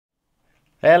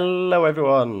Hello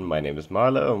everyone, my name is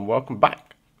Marlo and welcome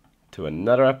back to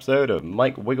another episode of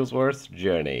Mike Wigglesworth's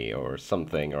Journey, or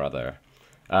something or other.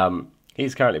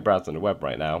 He's currently browsing the web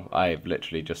right now. I've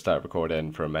literally just started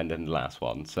recording from ending the last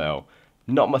one, so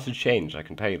not much has changed, I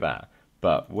can tell you that.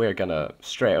 But we're gonna,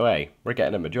 straight away, we're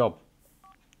getting him a job.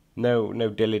 No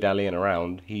dilly-dallying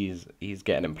around, he's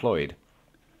getting employed.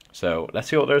 So let's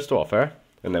see what there's to offer,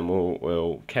 and then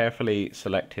we'll carefully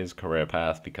select his career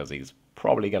path because he's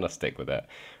probably going to stick with it.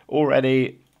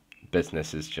 Already,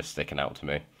 business is just sticking out to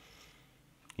me.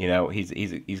 You know, he's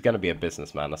going to be a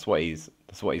businessman. That's what he's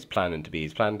planning to be.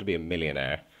 He's planning to be a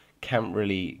millionaire. Can't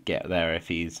really get there if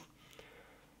he's...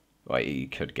 Well, he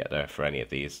could get there for any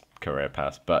of these career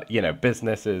paths, but you know,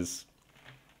 business is...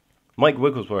 Mike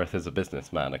Wigglesworth is a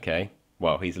businessman, okay?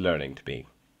 Well, he's learning to be.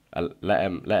 Let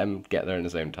him get there in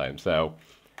his own time. So,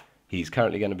 he's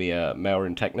currently going to be a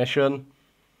mailroom technician.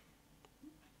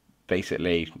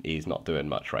 Basically, he's not doing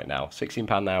much right now.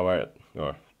 £16 an hour,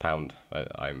 or pound.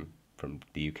 I'm from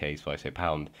the UK, so I say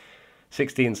pound.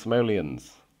 16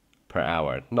 simoleons per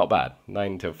hour. Not bad.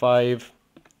 9 till 5.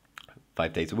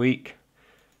 5 days a week.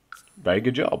 Very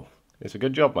good job. It's a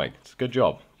good job, Mike. It's a good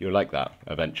job. You'll like that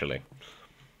eventually.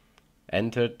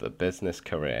 Entered the business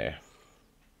career.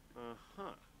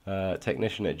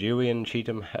 Technician at Dewey and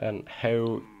Cheatham and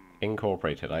Howe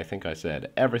Incorporated. I think I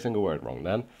said every single word wrong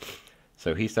then.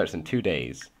 So he starts in 2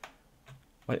 days.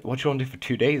 What do you want to do for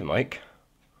 2 days, Mike?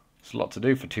 It's a lot to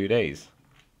do for 2 days.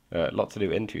 A lot to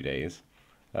do in 2 days.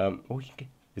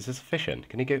 Is this fishing?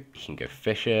 Can he go? He can go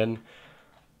fishing.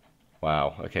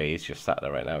 Wow. Okay, he's just sat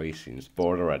there right now. He seems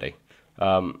bored already.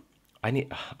 I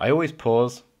always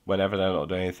pause whenever they're not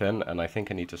doing anything, and I think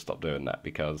I need to stop doing that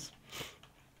because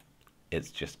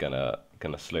it's just gonna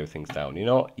slow things down. You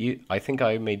know what? I think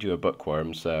I made you a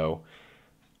bookworm, so.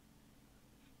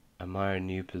 Admire a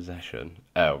new possession.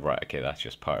 Oh, right, okay, that's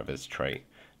just part of his trait.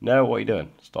 No, what are you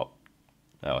doing? Stop.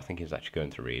 Oh, I think he's actually going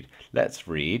to read. Let's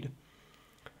read.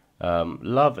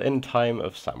 Love in time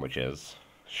of sandwiches.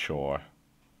 Sure.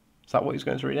 Is that what he's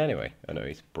going to read anyway? Oh no,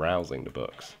 he's browsing the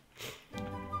books.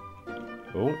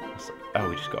 Oh,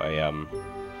 we just got a,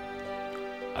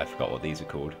 I forgot what these are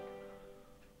called.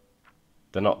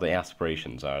 They're not the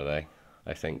aspirations, are they?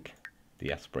 I think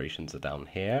the aspirations are down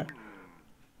here.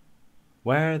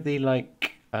 Where are the,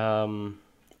 like, oh,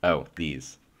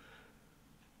 these.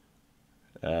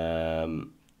 So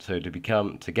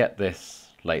to get this,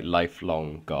 like,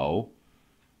 lifelong goal.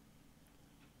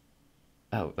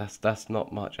 Oh, that's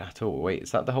not much at all. Wait, is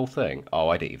that the whole thing? Oh,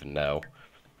 I didn't even know.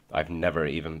 I've never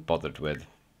even bothered with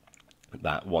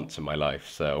that once in my life,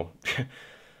 so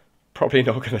probably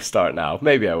not going to start now.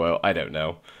 Maybe I will, I don't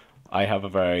know. I have a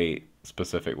very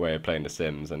specific way of playing The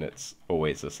Sims, and it's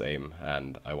always the same,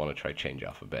 and I want to try change it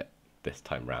up a bit this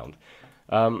time round.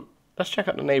 Let's check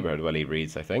out the neighborhood while he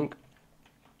reads, I think.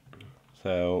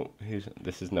 So,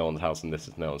 this is no one's house, and this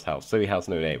is no one's house. So he has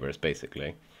no neighbors,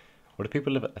 basically. Where do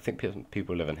people live? I think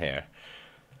people live in here.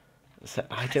 So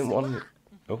I don't want...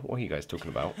 Oh, what are you guys talking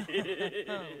about?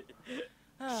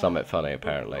 Something funny,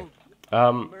 apparently.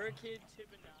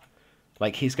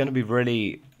 Like, he's going to be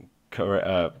really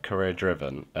career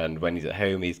driven, and when he's at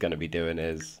home, he's going to be doing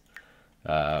his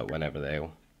whenever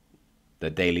the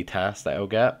daily tasks that he'll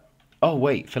get. Oh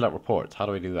wait, fill out reports. How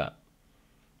do I do that?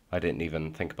 I didn't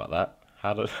even think about that.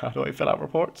 How do I fill out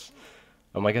reports?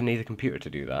 Am I going to need a computer to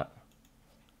do that?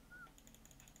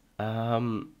 I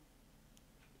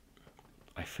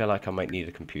feel like I might need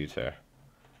a computer.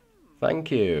 Thank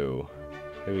you.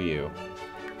 Who are you?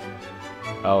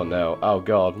 Oh no. Oh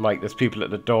god, Mike, there's people at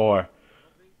the door.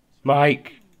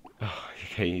 Mike! Oh,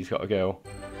 okay, he's got to go.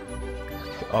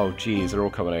 Oh jeez, they're all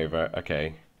coming over.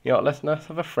 Okay. You know what, let's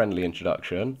have a friendly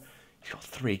introduction. He's got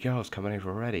 3 girls coming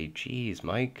over already. Jeez,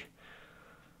 Mike.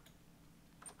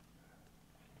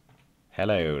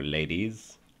 Hello,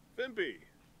 ladies. Bimpy.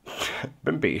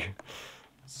 Bimpy.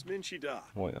 Sminchida.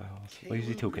 What is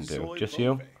he talking to? Just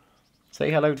you? Say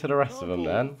hello to the rest of them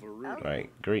then. Right,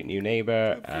 greet new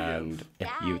neighbour, and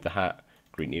you with the hat,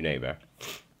 greet new neighbour.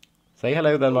 Say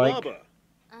hello then, Mike.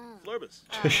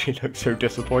 She looks so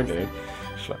disappointed.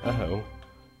 She's like, oh,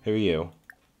 who are you?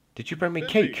 Did you bring me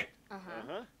cake?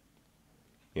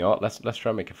 You know what, let's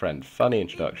try and make a friend. Funny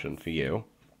introduction for you.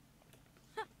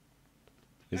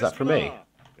 Is that for me?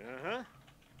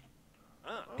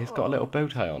 It's got a little bow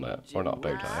tie on it. Or not a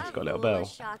bow tie, it's got a little bow.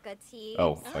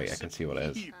 Oh, wait, I can see what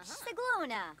it is.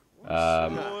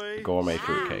 Gourmet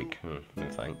fruitcake. No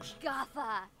thanks.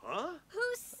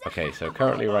 Okay, so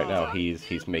currently right now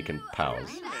he's making pals.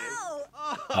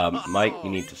 Mike, you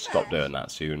need to stop doing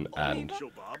that soon and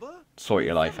sort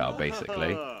your life out,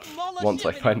 basically. Once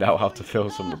I find out how to fill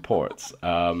some reports.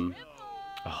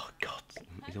 Oh god,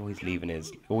 he's always leaving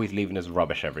his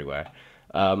rubbish everywhere.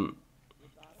 Oh,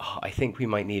 I think we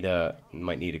might need a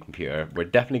computer. We're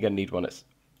definitely gonna need one.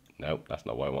 Nope, that's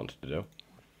not what I wanted to do.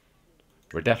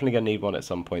 We're definitely gonna need one at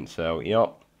some point. So you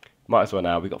know, might as well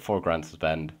now. We got $4 grand to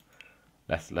spend.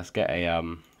 Let's get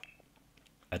a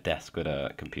desk with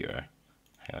a computer.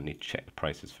 Hang on, I need to check the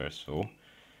prices first of all.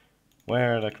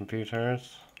 Where are the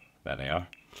computers? There they are.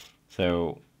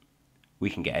 So we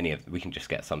can get we can just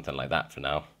get something like that for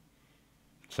now.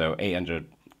 So 800.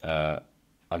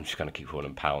 I'm just gonna keep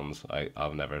calling pounds.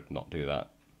 I'll never not do that.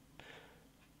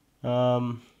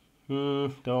 Don't.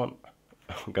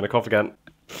 I'm gonna cough again.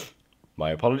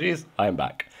 My apologies. I am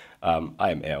back.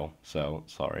 I am ill, so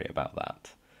sorry about that.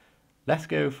 Let's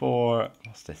go for,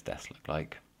 what's this desk look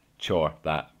like? Sure,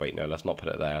 that. Wait, no, let's not put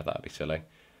it there. That'd be silly.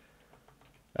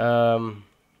 Don't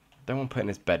want to put in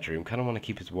his bedroom. Kind of want to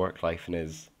keep his work life and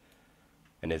his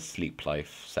sleep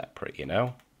life separate, you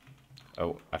know?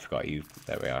 Oh, I forgot you.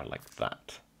 There we are, like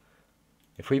that.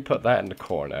 If we put that in the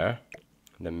corner,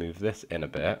 and then move this in a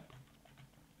bit,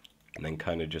 and then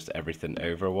kind of just everything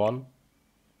over one.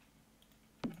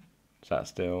 Is that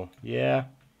still? Yeah.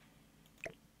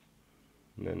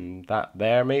 And then that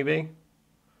there, maybe?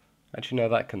 Actually, no,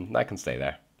 that can stay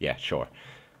there. Yeah, sure.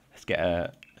 Let's get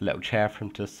a little chair for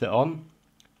him to sit on.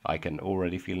 I can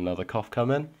already feel another cough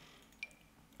coming.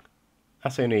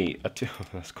 That's only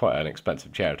that's quite an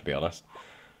expensive chair, to be honest.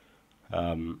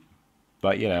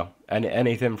 But you know,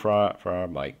 anything for our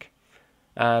mic.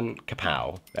 And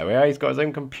kapow! There we are. He's got his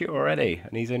own computer already,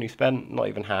 and he's only spent not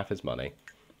even half his money.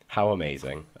 How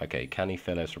amazing! Okay, can he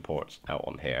fill his reports out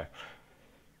on here?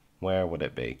 Where would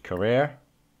it be? Career?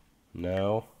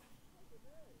 No.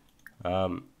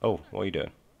 Oh, what are you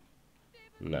doing?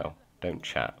 No, don't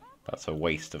chat. That's a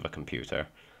waste of a computer.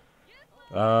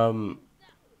 Oh,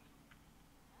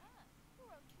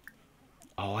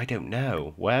 I don't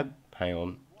know. Web? Hang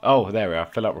on. Oh, there we are.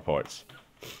 Fill out reports.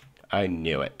 I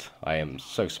knew it. I am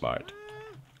so smart.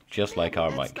 Just like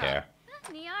our mic here.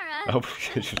 Oh,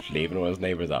 just leaving all his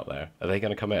neighbours out there. Are they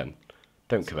going to come in?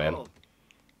 Don't come in.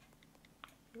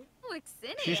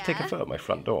 She just take a foot at my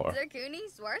front door.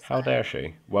 How dare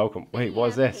she? Welcome. Wait, what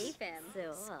is this?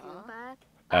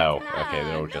 Oh, okay,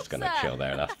 they're all just going to chill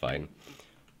there. That's fine.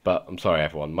 But I'm sorry,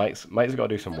 everyone. Mike's got to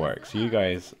do some work. So you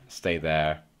guys stay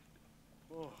there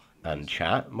and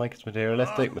chat. Mike is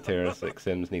materialistic. Materialistic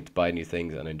Sims need to buy new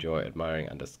things and enjoy admiring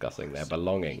and discussing their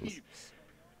belongings.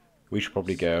 We should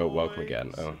probably go. Welcome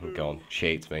again. Oh, go on. She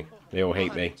hates me. They all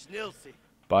hate me.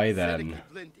 Bye then.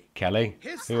 Kelly?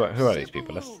 Who are these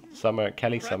people? Summer,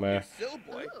 Kelly, Summer,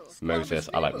 Moses.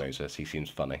 I like Moses. He seems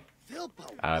funny.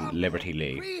 And Liberty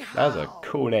Lee. That's a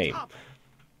cool name.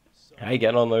 How you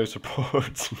getting on those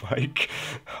reports, Mike?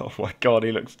 Oh my god,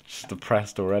 he looks just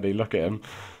depressed already. Look at him.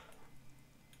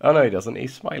 Oh no, he doesn't.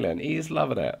 He's smiling. He's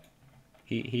loving it.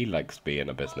 He likes being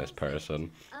a business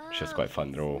person. It's just quite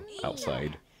fun. They're all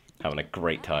outside having a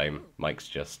great time. Mike's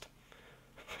just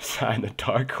sat in a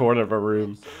dark corner of a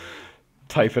room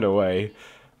typing away.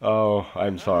 Oh,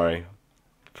 I'm sorry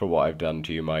for what I've done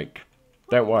to you, Mike.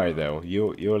 Don't worry though,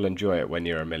 you'll enjoy it when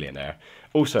you're a millionaire.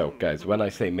 Also, guys, when I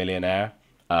say millionaire,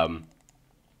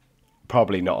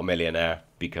 probably not a millionaire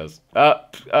because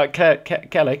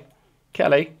Kelly,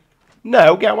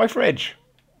 no, get out my fridge.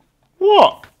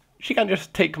 What? She can't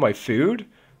just take my food.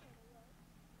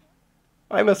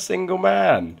 I'm a single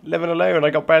man living alone. I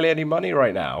got barely any money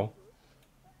right now.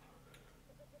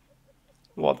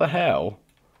 What the hell?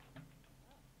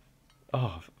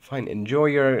 Oh, fine. Enjoy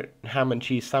your ham and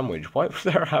cheese sandwich. Why was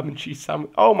there a ham and cheese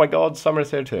sandwich? Oh my god,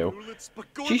 Summer's here too.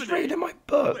 She's reading my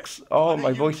books. Oh,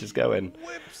 my voice is going.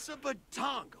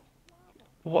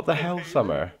 What the hell,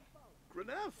 Summer?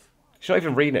 She's not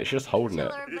even reading it, she's just holding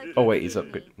it. Oh wait, he's up.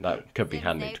 That could be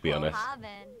handy, to be honest.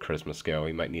 Charisma skill,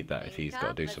 he might need that if he's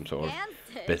got to do some sort of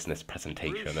business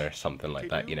presentation or something like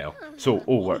that, you know. So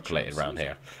all work related around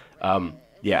here.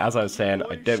 Yeah, as I was saying,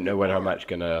 I don't know whether I'm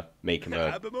actually going to make him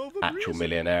an actual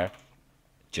millionaire.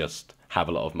 Just have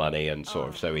a lot of money and sort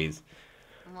of so he's...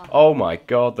 Oh my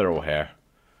god, they're all here.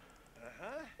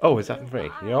 Oh, is that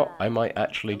free? You know what? I might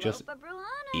actually just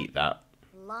eat that.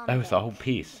 Oh, it's a whole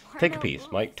piece. Take a piece,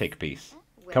 Mike. Take a piece.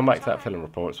 Come back to that filling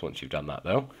reports once you've done that,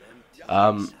 though.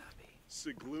 Hang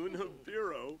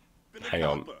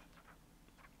on.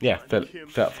 Yeah,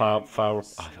 file.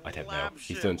 I don't know.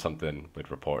 He's doing something with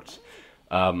reports.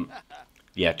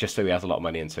 Yeah, just so he has a lot of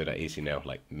money and so that he's, you know,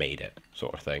 like, made it,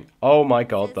 sort of thing. Oh my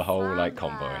god, the whole, like,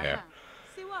 combo here.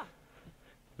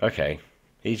 Okay.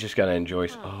 He's just gonna enjoy...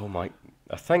 Oh my...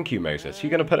 Thank you, Moses. You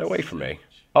gonna put it away from me?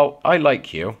 Oh, I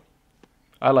like you.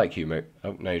 I like you,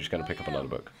 Oh, no, you're just gonna pick up another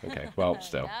book. Okay, well,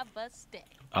 still.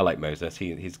 I like Moses.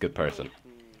 He's a good person.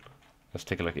 Let's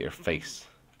take a look at your face.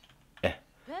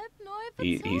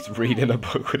 He's reading a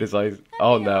book with his eyes.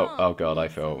 Oh no! Oh god, I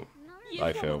feel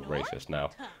racist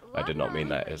now. I did not mean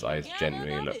that. His eyes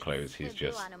genuinely look closed. He's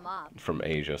just from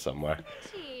Asia somewhere.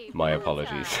 My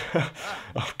apologies.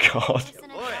 Oh god.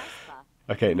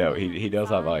 Okay, no, he does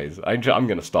have eyes. I'm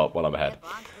gonna stop while I'm ahead.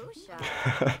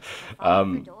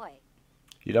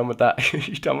 You done with that?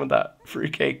 You done with that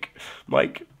fruitcake,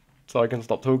 Mike? So I can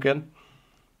stop talking.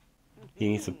 He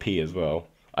needs to pee as well.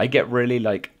 I get really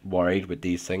like worried with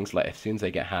these things. Like as soon as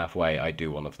they get halfway, I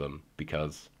do one of them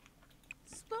because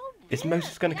is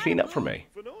Moses going to clean up for me?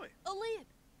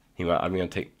 I'm going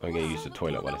to use the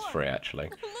toilet when it's free actually,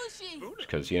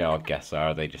 because you know how guests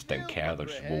are. They just don't care. They'll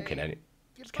just walk in.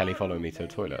 Is Kelly following me to the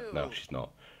toilet? No, she's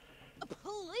not.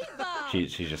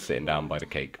 She's just sitting down by the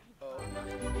cake.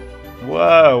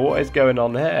 Whoa! What is going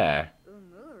on here?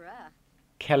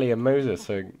 Kelly and Moses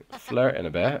are flirting a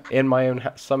bit in my own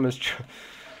Summer's.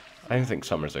 I don't think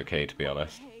Summer's okay, to be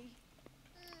honest.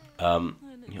 You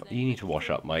need to wash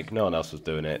up, Mike. No one else is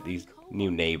doing it. These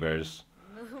new neighbours,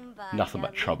 nothing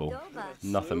but trouble.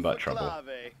 Nothing but trouble.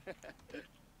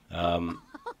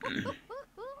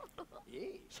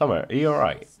 Summer, are you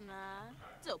alright?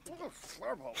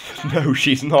 No,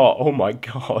 she's not. Oh my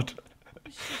god.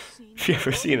 Have you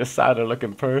ever seen a sadder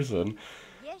looking person?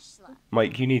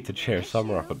 Mike, you need to cheer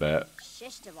Summer up a bit.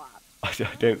 I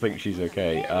don't think she's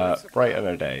okay. Brighten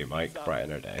her day, Mike. Brighten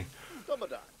her day.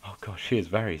 Oh gosh, she is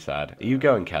very sad. Are you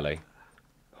going, Kelly?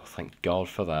 Oh, thank God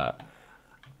for that.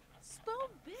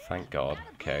 Thank God.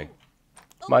 Okay.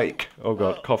 Mike. Oh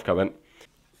God, cough coming.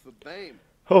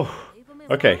 Oh,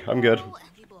 okay, I'm good.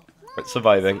 It's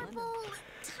surviving.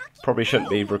 Probably shouldn't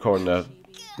be recording a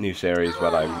new series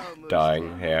when I'm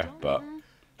dying here, but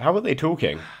how are they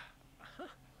talking?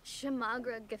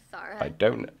 I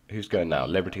don't. Who's going now?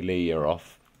 Liberty Lee, you're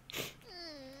off.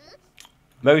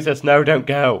 Moses, no, don't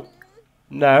go.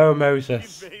 No,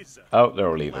 Moses. Oh, they're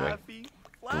all leaving me.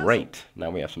 Great. Now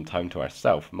we have some time to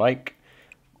ourselves. Mike,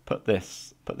 put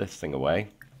this thing away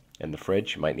in the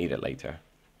fridge. You might need it later.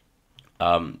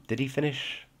 Did he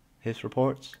finish his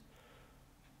reports?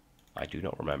 I do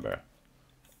not remember.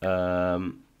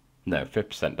 No,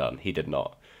 50% done. He did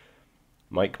not.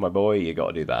 Mike, my boy, you got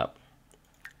to do that.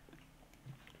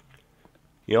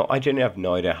 You know, I genuinely have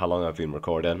no idea how long I've been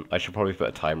recording. I should probably put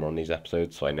a timer on these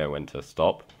episodes so I know when to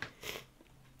stop.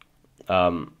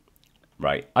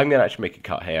 Right, I'm going to actually make a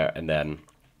cut here, and then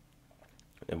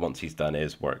once he's done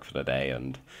his work for the day,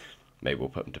 and maybe we'll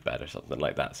put him to bed or something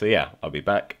like that. So yeah, I'll be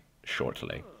back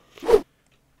shortly.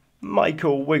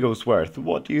 Michael Wigglesworth,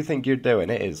 what do you think you're doing?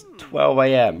 It is 12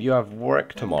 AM. You have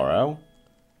work tomorrow.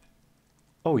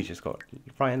 Oh, he's just got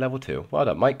right in level 2. Well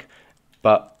done, Mike.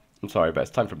 But I'm sorry, but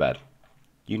it's time for bed.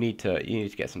 You need to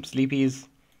get some sleepies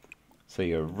so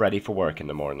you're ready for work in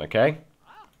the morning, okay?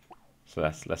 So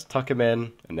let's tuck him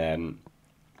in and then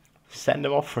send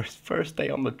him off for his first day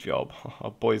on the job.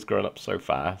 Our boy's grown up so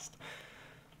fast.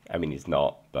 I mean, he's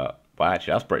not, but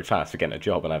actually that's pretty fast for getting a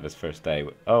job and have his first day.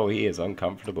 Oh, he is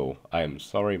uncomfortable. I am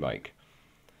sorry, Mike.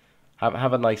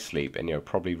 Have a nice sleep in your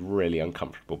probably really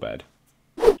uncomfortable bed.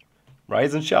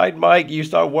 Rise and shine, Mike. You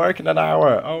start work in an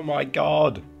hour. Oh my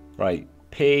god. Right,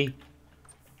 pee.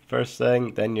 First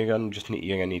thing, then you're gonna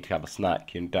need to have a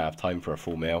snack. You don't have time for a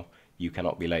full meal. You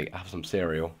cannot be late. Have some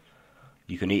cereal.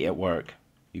 You can eat at work.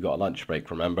 You got a lunch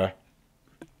break, remember?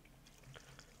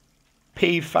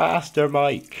 Pee faster,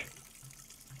 Mike.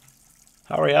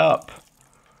 Hurry up.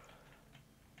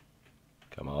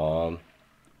 Come on.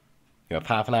 You have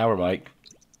half an hour, Mike.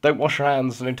 Don't wash your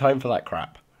hands. No time for that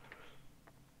crap.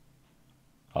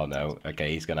 Oh no.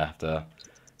 Okay, he's gonna have to.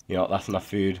 You know, that's enough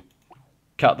food.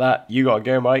 Cut that. You gotta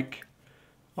go, Mike.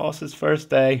 Oh, it's his first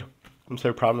day. I'm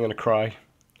so proud I'm gonna cry.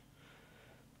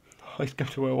 Oh, he's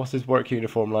going to wear, what's his work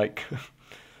uniform like?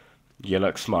 You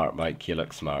look smart, Mike. You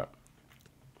look smart.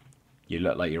 You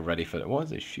look like you're ready for it. What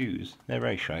is his shoes? They're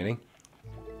very shiny.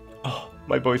 Oh,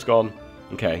 my boy's gone.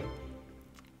 Okay.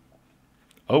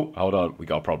 Oh, hold on. We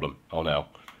got a problem. Oh no.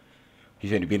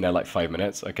 He's only been there like 5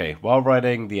 minutes. Okay, while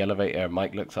riding the elevator,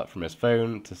 Mike looks up from his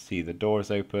phone to see the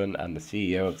doors open and the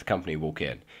CEO of the company walk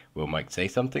in. Will Mike say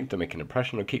something to make an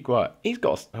impression or keep quiet? He's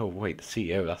got... Oh, wait, the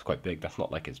CEO, that's quite big. That's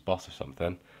not like his boss or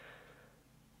something.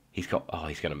 He's got... Oh,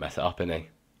 he's going to mess it up, isn't he?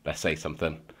 Let's say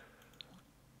something.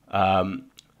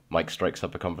 Mike strikes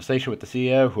up a conversation with the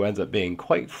CEO, who ends up being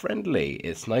quite friendly.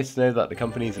 It's nice to know that the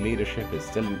company's leadership is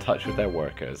still in touch with their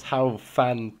workers. How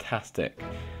fantastic.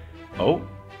 Oh...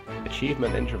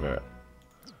 Achievement introvert.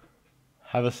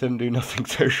 Have a sim do nothing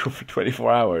social for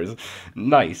 24 hours.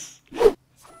 Nice.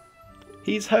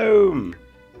 He's home.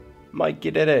 Mike,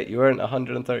 you did it. You earned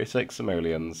 136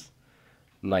 simoleons.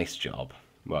 Nice job.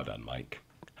 Well done, Mike.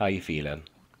 How you feeling?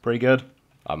 Pretty good?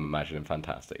 I'm imagining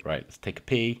fantastic. Right, let's take a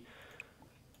pee.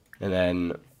 And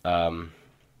then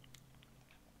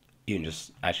you can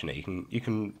just actually no, you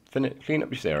can clean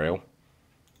up your cereal.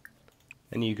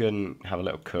 And you can have a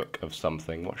little cook of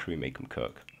something. What should we make them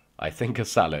cook? I think a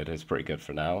salad is pretty good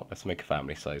for now. Let's make a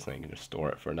family size and you can just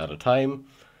store it for another time.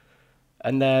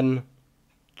 And then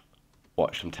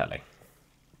watch some telly.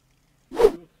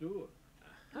 You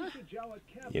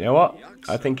know what?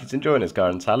 I think he's enjoying his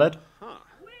garden salad.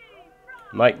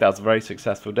 Mike, that's a very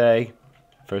successful day.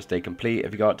 First day complete.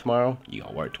 Have you got it tomorrow? You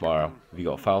got work tomorrow. Have you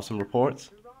got to file some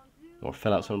reports? Or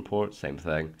fill out some reports? Same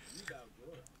thing.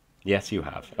 Yes, you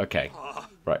have. Okay.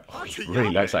 Right. Oh, he really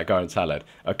likes that garden salad.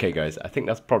 Okay, guys. I think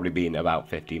that's probably been about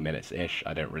 15 minutes-ish.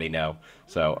 I don't really know.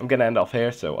 So I'm going to end off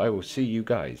here. So I will see you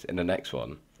guys in the next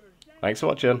one. Thanks for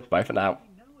watching. Bye for now.